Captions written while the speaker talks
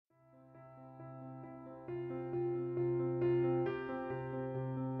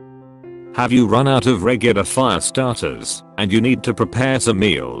Have you run out of regular fire starters and you need to prepare some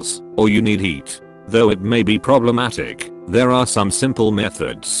meals, or you need heat? Though it may be problematic, there are some simple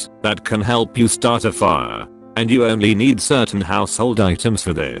methods that can help you start a fire, and you only need certain household items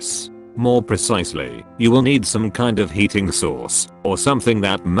for this. More precisely, you will need some kind of heating source, or something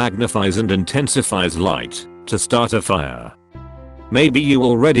that magnifies and intensifies light, to start a fire. Maybe you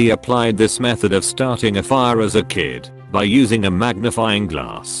already applied this method of starting a fire as a kid, by using a magnifying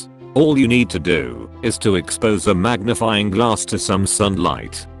glass. All you need to do is to expose a magnifying glass to some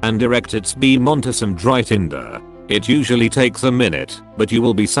sunlight and direct its beam onto some dry tinder. It usually takes a minute, but you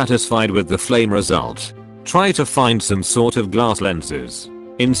will be satisfied with the flame result. Try to find some sort of glass lenses.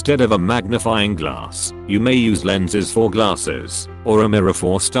 Instead of a magnifying glass, you may use lenses for glasses, or a mirror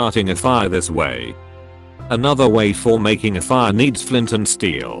for starting a fire this way. Another way for making a fire needs flint and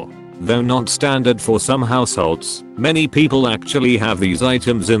steel. Though not standard for some households, many people actually have these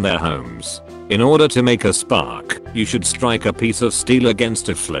items in their homes. In order to make a spark, you should strike a piece of steel against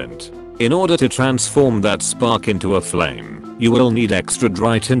a flint. In order to transform that spark into a flame, you will need extra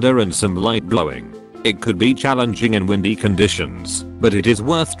dry tinder and some light blowing. It could be challenging in windy conditions, but it is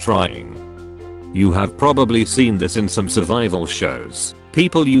worth trying. You have probably seen this in some survival shows.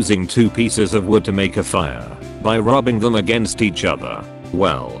 People using two pieces of wood to make a fire, by rubbing them against each other.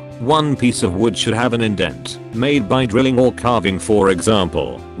 Well, one piece of wood should have an indent, made by drilling or carving, for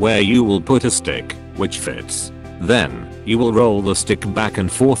example, where you will put a stick, which fits. Then, you will roll the stick back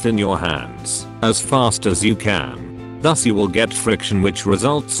and forth in your hands, as fast as you can. Thus you will get friction, which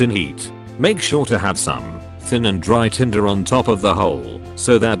results in heat. Make sure to have some thin and dry tinder on top of the hole,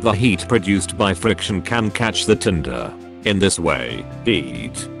 so that the heat produced by friction can catch the tinder. In this way,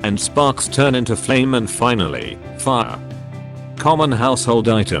 heat and sparks turn into flame and finally, fire. Common household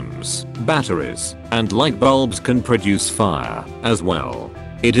items, batteries, and light bulbs can produce fire as well.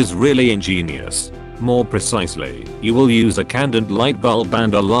 It is really ingenious. More precisely, you will use a candent light bulb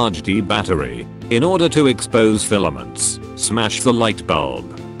and a large D battery in order to expose filaments. Smash the light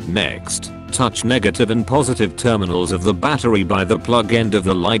bulb. Next, touch negative and positive terminals of the battery by the plug end of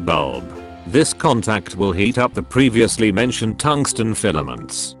the light bulb. This contact will heat up the previously mentioned tungsten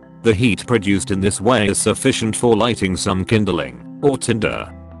filaments. The heat produced in this way is sufficient for lighting some kindling, or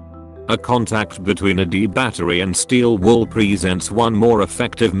tinder. A contact between a D battery and steel wool presents one more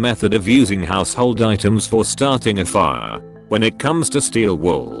effective method of using household items for starting a fire. When it comes to steel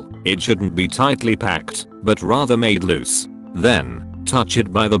wool, it shouldn't be tightly packed, but rather made loose. Then, touch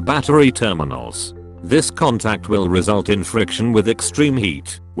it by the battery terminals. This contact will result in friction with extreme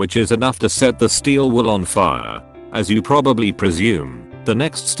heat, which is enough to set the steel wool on fire. As you probably presume, the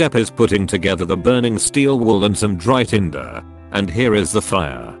next step is putting together the burning steel wool and some dry tinder. And here is the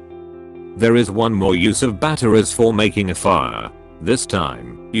fire. There is one more use of batteries for making a fire. This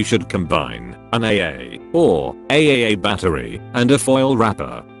time, you should combine an AA or AAA battery and a foil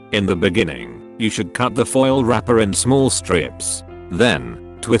wrapper. In the beginning, you should cut the foil wrapper in small strips.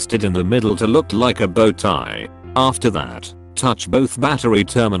 Then, twist it in the middle to look like a bow tie. After that, touch both battery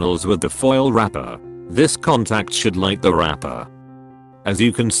terminals with the foil wrapper. This contact should light the wrapper. As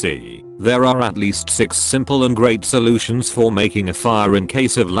you can see, there are at least 6 simple and great solutions for making a fire in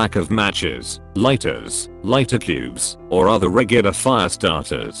case of lack of matches, lighters, lighter cubes, or other regular fire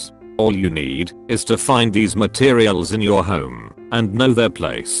starters. All you need is to find these materials in your home and know their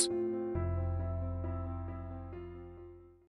place.